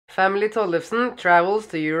Family Tollefsen travels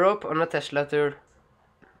to Europe on a Teslatour.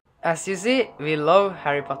 As you see, we love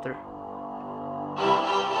Harry Potter.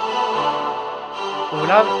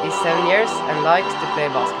 Olav is 7 years and likes to play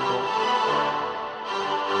basketball.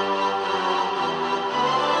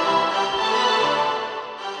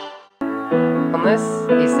 Hannes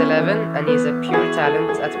is 11 and he's a pure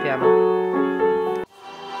talent at piano.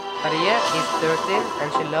 Maria is 13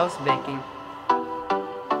 and she loves baking.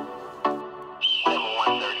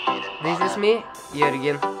 This is me,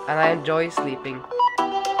 Jørgen, and I enjoy sleeping.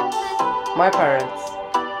 My parents.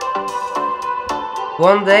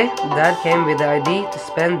 One day, Dad came with the idea to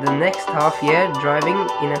spend the next half year driving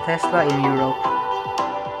in a Tesla in Europe.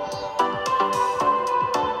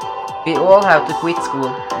 We all have to quit school,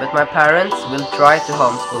 but my parents will try to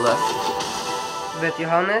homeschool us. But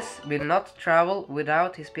Johannes will not travel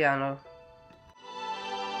without his piano.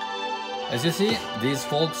 As you see, these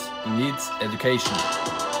folks needs education.